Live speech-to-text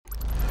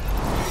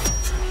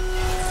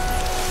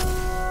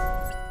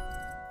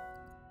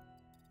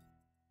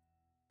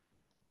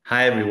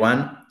Hi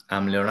everyone,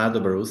 I'm Leonardo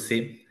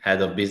Baruzzi,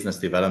 Head of Business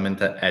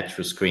Development at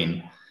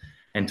TrueScreen.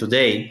 And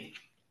today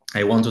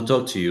I want to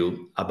talk to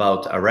you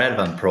about a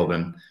relevant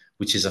problem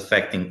which is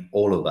affecting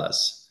all of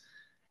us.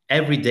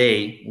 Every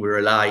day we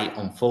rely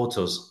on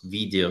photos,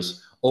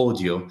 videos,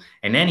 audio,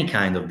 and any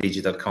kind of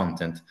digital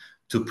content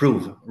to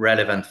prove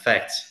relevant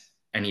facts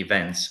and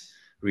events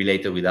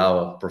related with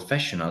our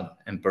professional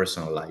and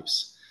personal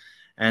lives.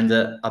 And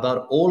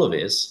about all of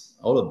this,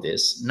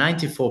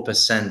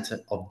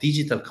 94% of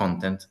digital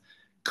content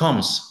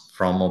comes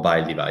from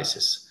mobile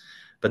devices.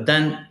 But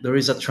then there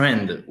is a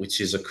trend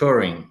which is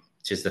occurring,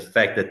 which is the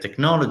fact that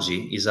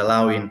technology is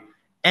allowing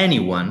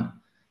anyone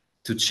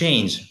to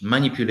change,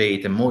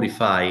 manipulate, and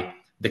modify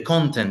the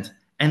content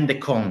and the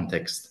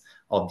context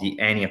of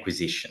any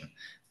acquisition.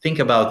 Think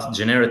about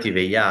generative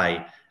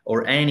AI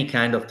or any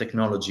kind of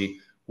technology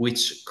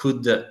which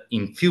could,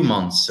 in few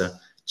months,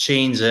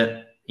 change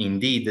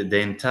indeed the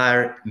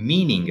entire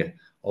meaning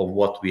of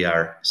what we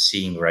are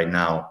seeing right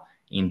now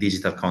in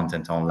digital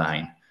content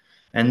online.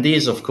 And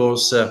this, of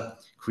course,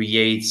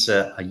 creates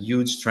a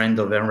huge trend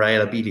of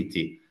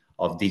unreliability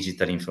of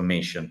digital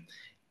information.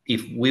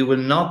 If we will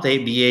not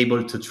be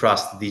able to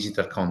trust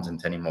digital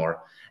content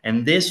anymore,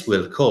 and this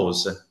will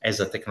cause, as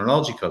a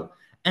technological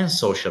and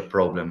social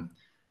problem,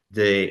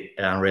 the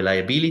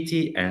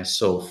unreliability and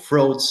so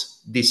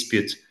frauds,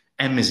 dispute,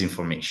 and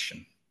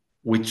misinformation.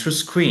 With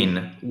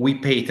TrueScreen, we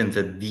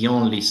patented the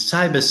only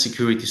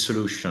cybersecurity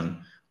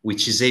solution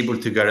which is able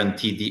to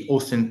guarantee the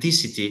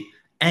authenticity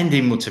and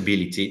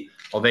immutability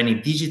of any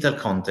digital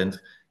content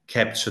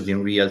captured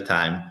in real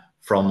time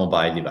from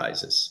mobile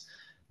devices.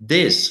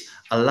 This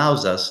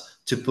allows us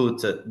to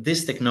put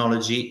this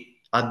technology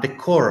at the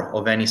core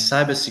of any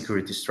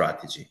cybersecurity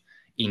strategy.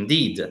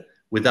 Indeed,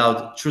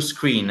 without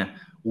TrueScreen,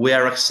 we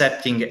are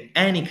accepting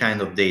any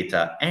kind of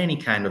data, any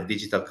kind of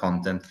digital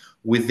content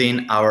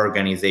within our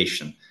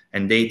organization.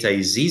 And data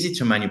is easy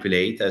to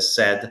manipulate, as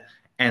said,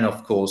 and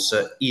of course,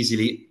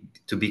 easily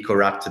to be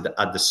corrupted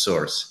at the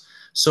source.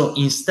 So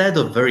instead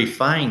of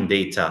verifying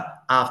data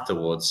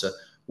afterwards,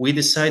 we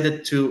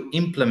decided to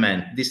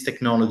implement this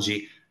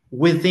technology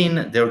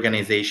within the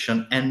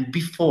organization and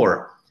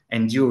before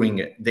and during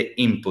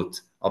the input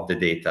of the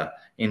data.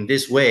 In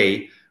this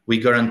way, we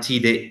guarantee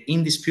the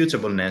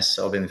indisputableness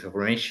of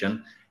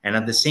information and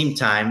at the same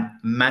time,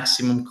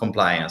 maximum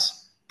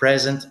compliance,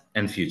 present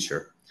and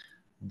future.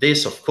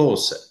 This, of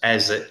course,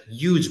 has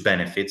huge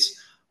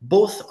benefits,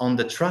 both on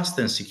the trust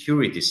and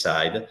security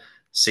side,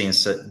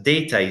 since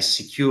data is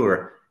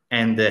secure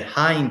and the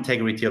high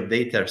integrity of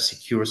data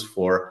secures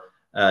for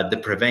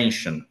the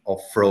prevention of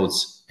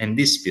frauds and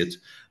dispute.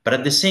 But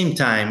at the same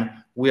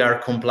time, we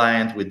are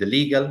compliant with the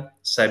legal,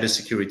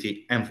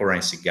 cybersecurity, and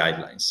forensic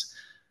guidelines.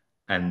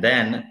 And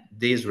then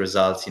this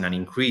results in an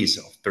increase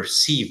of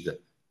perceived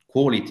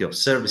quality of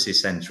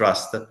services and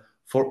trust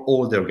for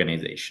all the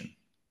organization.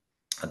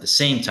 At the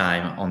same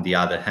time, on the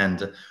other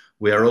hand,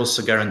 we are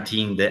also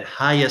guaranteeing the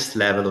highest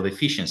level of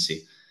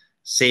efficiency,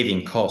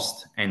 saving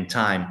cost and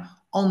time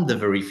on the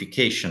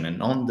verification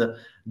and on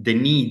the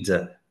need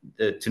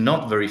to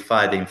not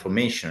verify the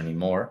information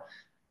anymore.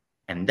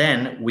 And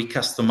then we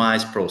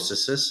customize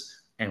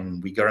processes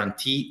and we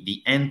guarantee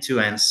the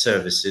end-to-end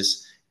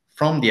services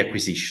from the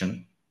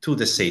acquisition to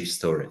the safe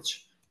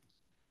storage.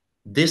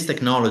 This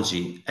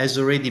technology has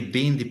already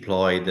been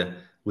deployed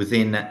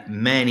within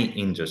many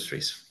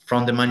industries,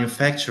 from the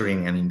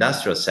manufacturing and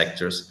industrial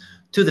sectors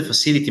to the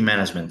facility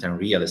management and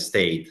real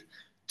estate,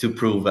 to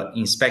prove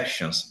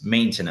inspections,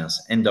 maintenance,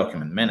 and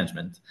document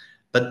management.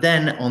 But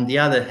then, on the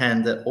other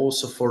hand,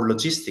 also for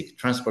logistic,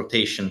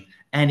 transportation,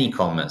 and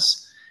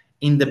e-commerce.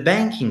 In the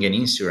banking and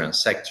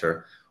insurance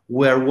sector,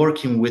 we are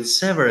working with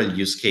several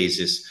use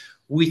cases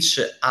which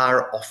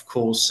are, of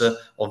course,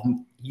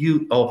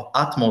 of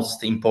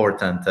utmost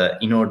importance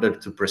in order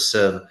to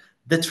preserve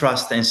the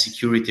trust and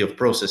security of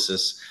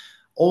processes,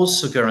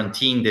 also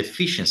guaranteeing the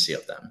efficiency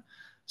of them.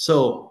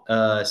 So,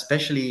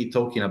 especially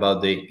talking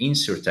about the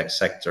insurtech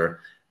sector,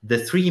 the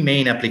three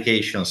main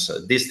applications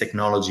this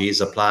technology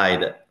is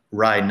applied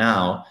right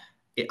now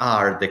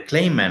are the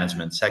claim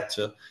management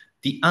sector,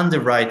 the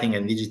underwriting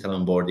and digital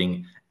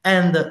onboarding,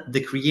 and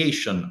the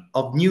creation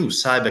of new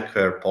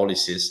cybercare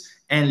policies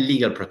and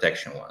legal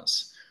protection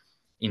ones.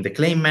 In the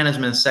claim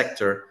management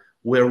sector,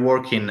 we're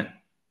working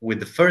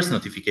with the first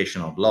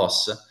notification of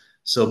loss,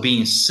 so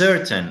being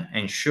certain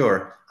and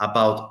sure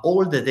about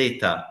all the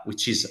data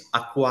which is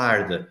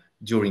acquired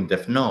during the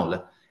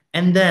FNOL,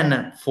 and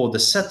then for the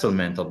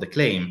settlement of the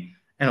claim,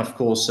 and of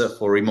course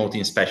for remote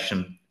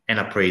inspection and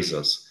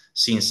appraisals,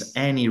 since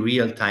any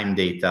real-time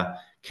data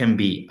can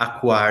be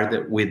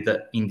acquired with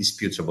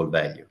indisputable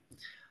value.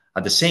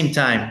 At the same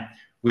time,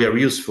 we are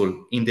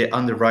useful in the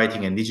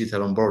underwriting and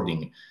digital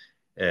onboarding.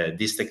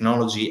 This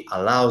technology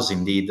allows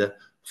indeed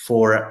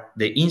for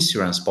the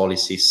insurance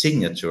policy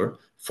signature,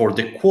 for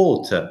the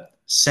quote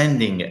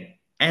sending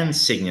and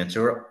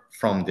signature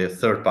from the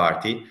third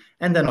party,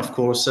 and then of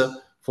course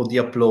for the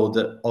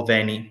upload of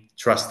any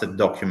trusted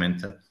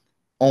document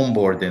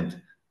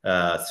onboarded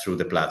through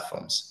the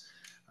platforms.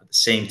 At the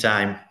same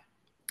time,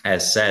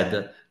 as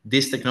said,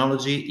 This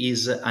technology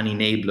is an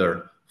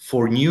enabler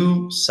for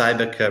new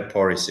cybercrime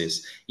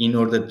policies in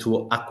order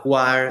to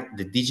acquire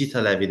the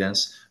digital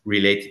evidence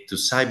related to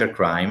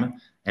cybercrime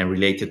and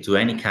related to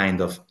any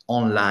kind of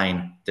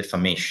online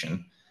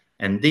defamation.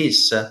 And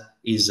this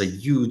is a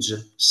huge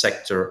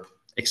sector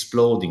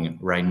exploding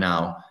right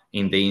now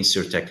in the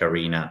insurtech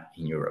arena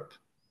in Europe.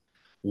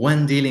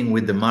 When dealing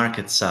with the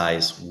market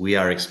size we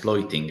are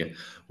exploiting,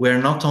 we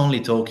are not only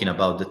talking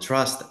about the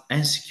trust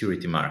and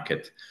security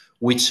market,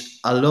 which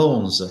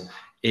alone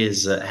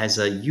has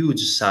a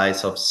huge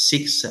size of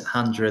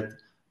 600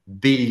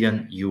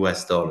 billion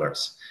US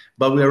dollars,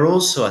 but we are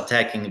also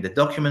attacking the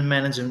document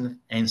management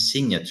and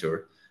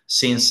signature,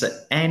 since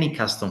any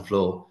custom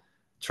flow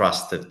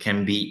trusted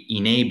can be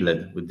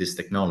enabled with this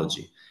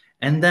technology.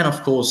 And then,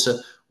 of course,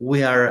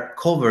 we are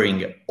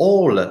covering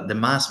all the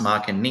mass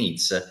market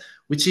needs,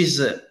 which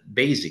is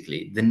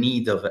basically the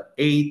need of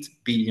 8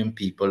 billion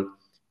people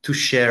to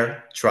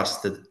share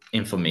trusted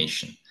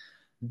information.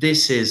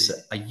 This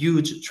is a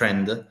huge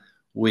trend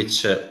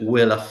which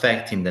will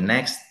affect in the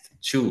next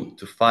 2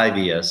 to 5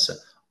 years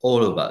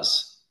all of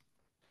us.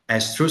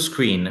 As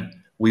TrueScreen,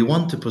 we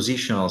want to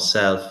position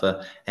ourselves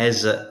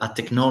as a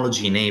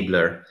technology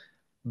enabler,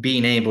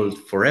 being able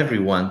for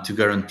everyone to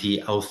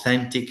guarantee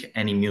authentic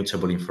and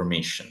immutable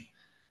information.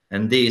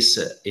 And this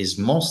is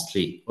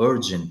mostly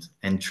urgent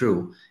and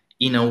true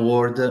in a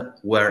world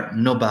where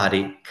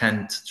nobody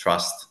can't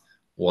trust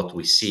what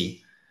we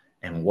see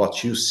and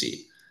what you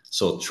see.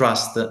 So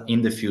trust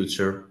in the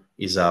future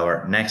is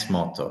our next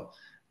motto.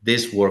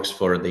 This works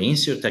for the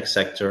insurtech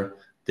sector,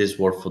 this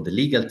works for the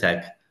legal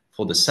tech,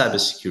 for the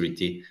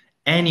cybersecurity,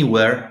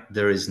 anywhere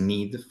there is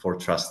need for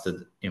trusted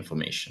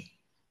information.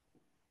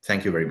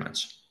 Thank you very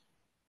much.